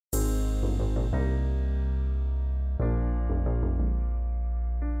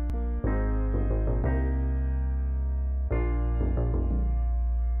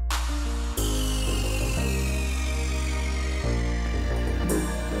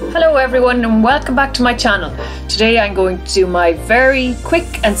Hello everyone and welcome back to my channel. Today I'm going to do my very quick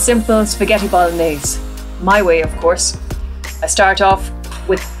and simple spaghetti bolognese. My way, of course. I start off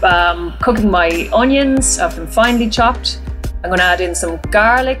with cooking my onions. I have them finely chopped. I'm going to add in some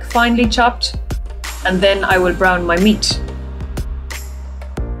garlic finely chopped, and then I will brown my meat.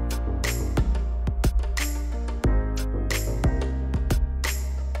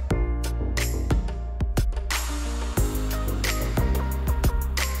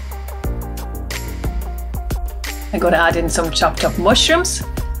 I'm going to add in some chopped up mushrooms.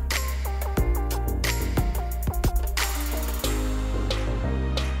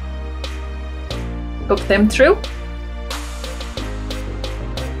 Cook them through.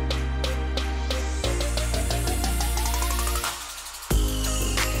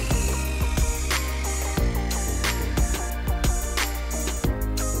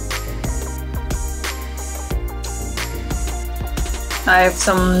 I have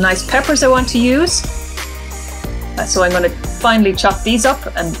some nice peppers I want to use. So I'm going to finely chop these up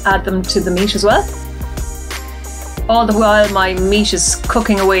and add them to the meat as well. All the while my meat is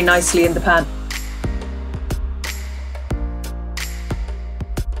cooking away nicely in the pan.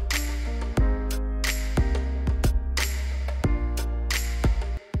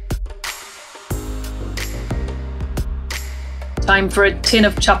 Time for a tin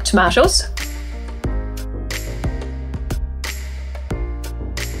of chopped tomatoes.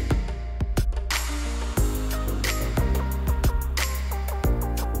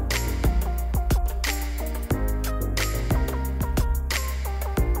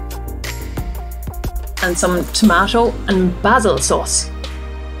 And some tomato and basil sauce.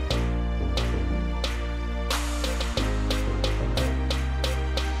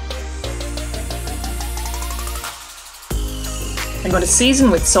 I'm going to season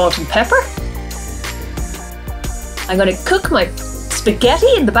with salt and pepper. I'm going to cook my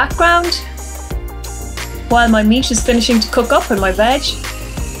spaghetti in the background while my meat is finishing to cook up and my veg.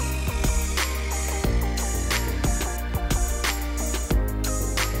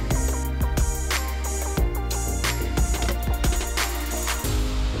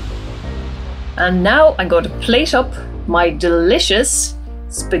 And now I'm going to plate up my delicious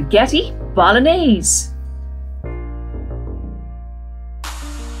spaghetti bolognese.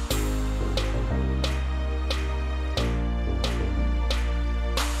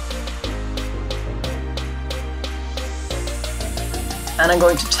 And I'm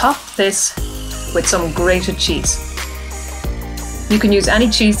going to top this with some grated cheese. You can use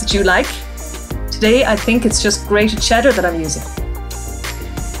any cheese that you like. Today I think it's just grated cheddar that I'm using.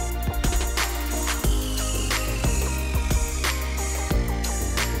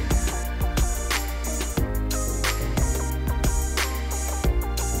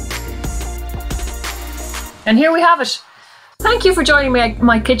 And here we have it. Thank you for joining me at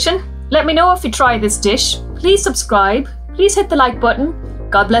my kitchen. Let me know if you try this dish. Please subscribe. Please hit the like button.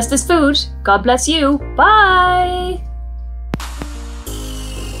 God bless this food. God bless you. Bye.